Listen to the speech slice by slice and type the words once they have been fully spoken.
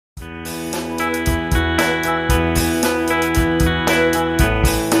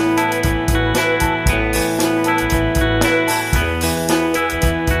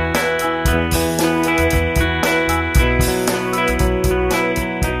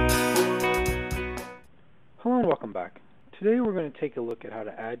welcome back. Today we're going to take a look at how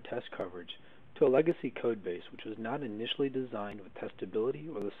to add test coverage to a legacy code base which was not initially designed with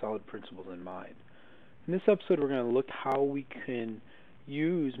testability or the solid principles in mind. In this episode we're going to look how we can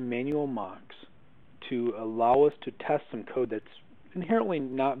use manual mocks to allow us to test some code that's inherently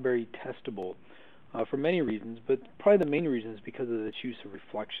not very testable for many reasons, but probably the main reason is because of its use of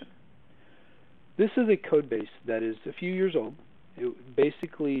reflection. This is a code base that is a few years old.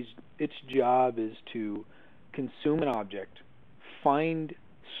 Basically, its job is to consume an object, find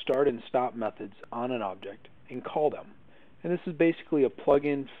start and stop methods on an object, and call them. And this is basically a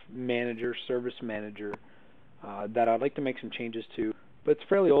plugin manager, service manager that I'd like to make some changes to, but it's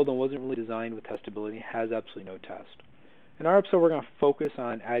fairly old and wasn't really designed with testability, has absolutely no test. In our episode, we're going to focus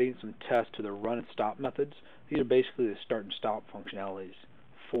on adding some tests to the run and stop methods. These are basically the start and stop functionalities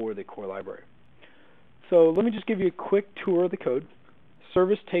for the core library. So let me just give you a quick tour of the code.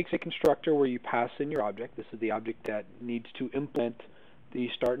 Service takes a constructor where you pass in your object. This is the object that needs to implement the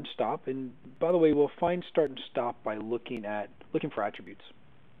start and stop. And by the way, we'll find start and stop by looking for attributes.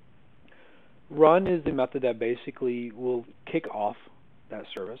 Run is the method that basically will kick off that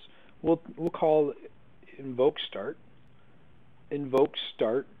service. We'll call invoke start. Invoke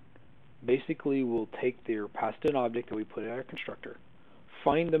start basically will take their passed in object that we put in our constructor,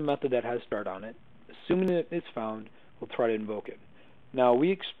 find the method that has start on it. Assuming that it's found, we'll try to invoke it. Now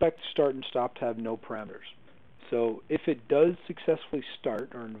we expect start and stop to have no parameters. So if it does successfully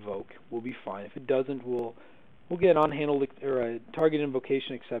start or invoke, we'll be fine. If it doesn't, we'll get an unhandled or a target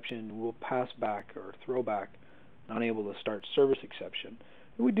invocation exception. We'll pass back or throw back an unable to start service exception.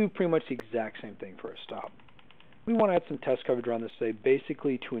 And we do pretty much the exact same thing for a stop. We want to add some test coverage around this today,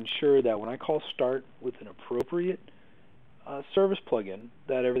 basically to ensure that when I call start with an appropriate service plugin,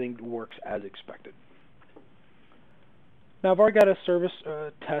 that everything works as expected. Now I've already got a service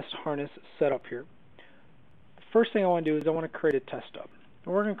test harness set up here. The first thing I want to do is I want to create a test stub.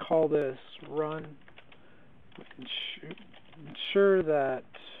 And we're going to call this run ensure that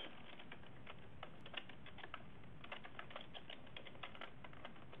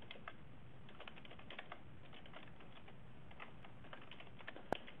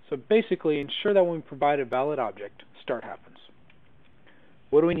so basically ensure that when we provide a valid object, start happens.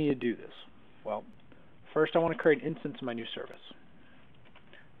 What do we need to do this? Well, first I want to create an instance of my new service.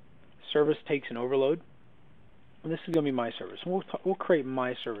 Service takes an overload, and this is going to be my service. We'll create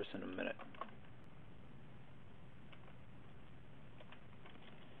my service in a minute.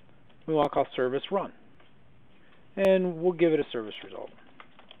 We want to call service run, and we'll give it a service result.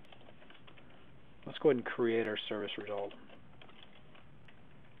 Let's go ahead and create our service result.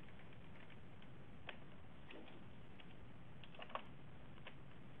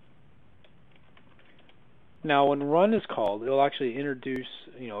 Now, when run is called, it'll actually introduce,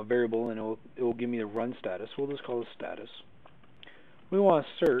 a variable, and it will give me the run status. We'll just call it status. We want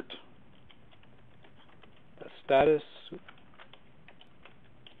to assert that status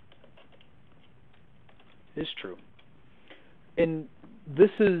is true. And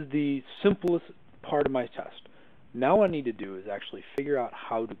this is the simplest part of my test. Now what I need to do is actually figure out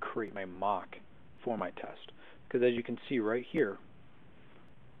how to create my mock for my test. Because as you can see right here,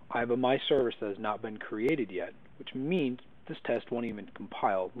 I have a my service that has not been created yet, which means this test won't even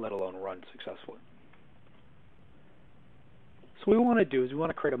compile, let alone run successfully. So what we want to do is we want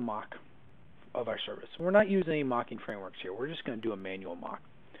to create a mock of our service. We're not using any mocking frameworks here. We're just going to do a manual mock.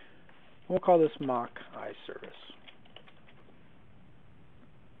 We'll call this mock iService.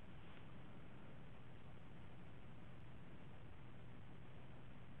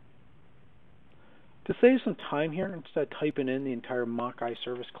 To save some time here, instead of typing in the entire mock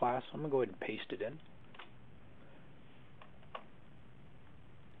iService class, I'm going to go ahead and paste it in.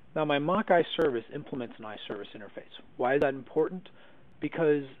 Now my mock iService implements an iService interface. Why is that important?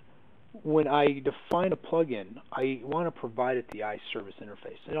 Because when I define a plugin, I want to provide it the iService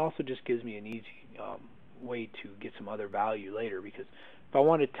interface. It also just gives me an easy way to get some other value later, because if I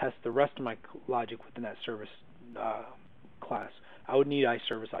want to test the rest of my logic within that service class, I would need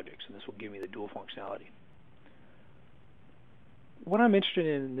iService objects, and this will give me the dual functionality. What I'm interested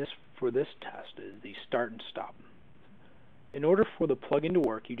in for this test is the start and stop. In order for the plugin to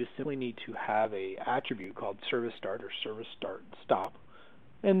work, you just simply need to have an attribute called service start or service start stop,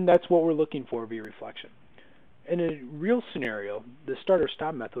 and that's what we're looking for via reflection. In a real scenario, the start or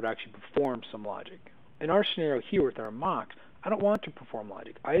stop method would actually perform some logic. In our scenario here with our mocks, I don't want to perform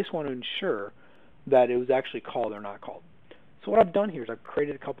logic. I just want to ensure that it was actually called or not called. So what I've done here is I've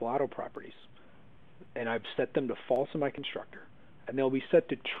created a couple auto properties, and I've set them to false in my constructor, and they'll be set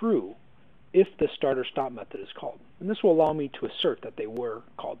to true if the start or stop method is called. And this will allow me to assert that they were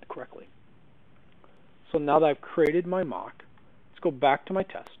called correctly. So now that I've created my mock, let's go back to my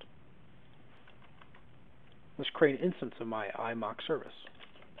test. Let's create an instance of my iMock service.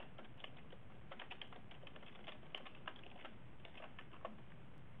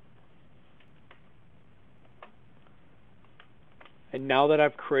 And now that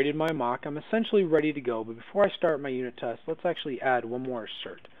I've created my mock, I'm essentially ready to go. But before I start my unit test, let's actually add one more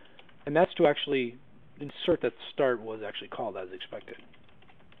assert. And that's to actually insert that start was actually called as expected.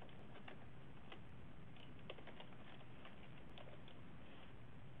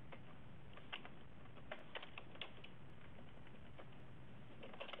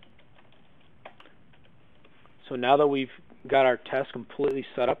 So now that we've got our test completely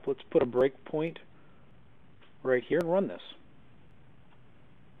set up, let's put a breakpoint right here and run this.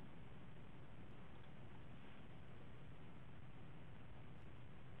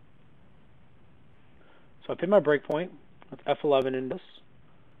 So I hit my breakpoint with F11 in this.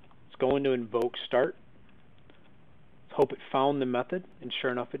 Let's go into invoke start. Let's hope it found the method, and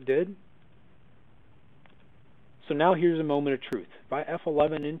sure enough it did. So now here's a moment of truth. If I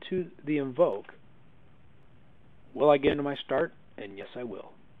F11 into the invoke, will I get into my start? And yes, I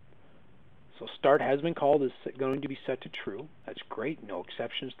will. So start has been called, is going to be set to true. That's great, no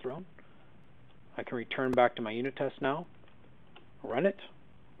exceptions thrown. I can return back to my unit test now, run it,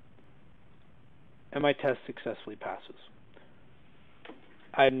 and my test successfully passes.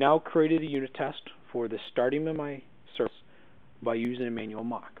 I have now created a unit test for the starting of my service by using a manual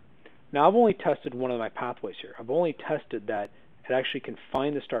mock. Now I've only tested one of my pathways here. I've only tested that it actually can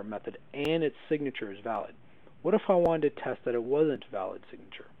find the start method and its signature is valid. What if I wanted to test that it wasn't a valid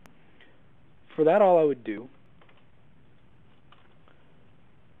signature? For that, all I would do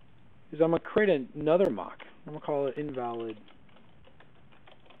is I'm going to create another mock. I'm going to call it invalid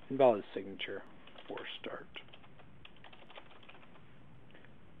signature for start.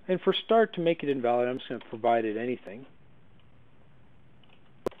 And for start, to make it invalid, I'm just going to provide it anything.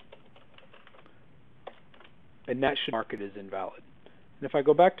 And that should mark it as invalid. And if I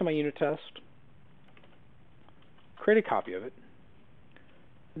go back to my unit test, create a copy of it,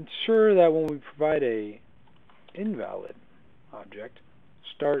 ensure that when we provide a invalid object,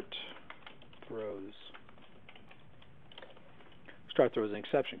 start throws an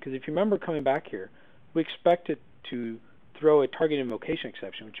exception. Because if you remember coming back here, we expect it to throw a target invocation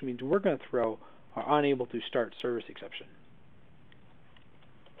exception, which means we're going to throw our unable to start service exception.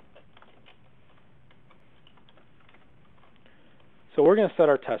 So we're going to set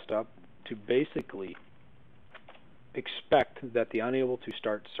our test up to basically expect that the unable to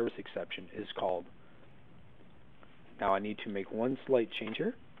start service exception is called. Now I need to make one slight change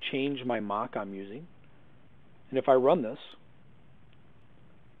here, change my mock I'm using, and if I run this,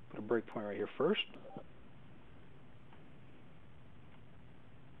 put a breakpoint right here first.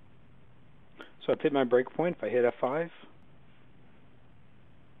 So I've hit my breakpoint. If I hit F5,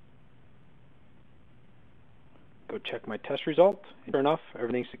 go check my test result. Sure enough,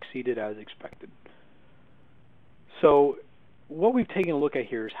 everything succeeded as expected. So what we've taken a look at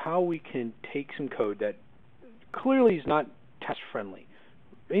here is how we can take some code that clearly is not test friendly.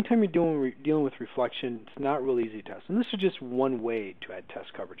 Anytime you're dealing with reflection, it's not really easy to test. And this is just one way to add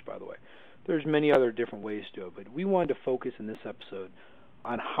test coverage, by the way. There's many other different ways to do it, but we wanted to focus in this episode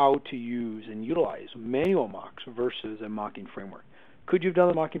on how to use and utilize manual mocks versus a mocking framework. Could you have done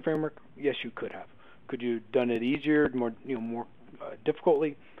the mocking framework? Yes, you could have. Could you have done it easier, more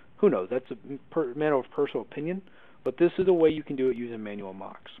difficultly? Who knows? That's a matter of personal opinion. But this is a way you can do it using manual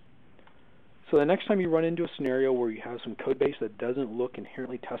mocks. So the next time you run into a scenario where you have some code base that doesn't look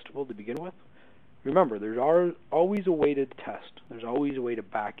inherently testable to begin with, remember there's always a way to test. There's always a way to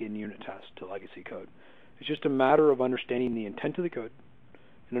back in unit test to legacy code. It's just a matter of understanding the intent of the code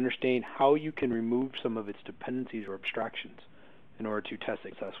and understanding how you can remove some of its dependencies or abstractions in order to test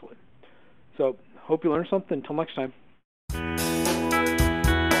successfully. So hope you learned something. Until next time.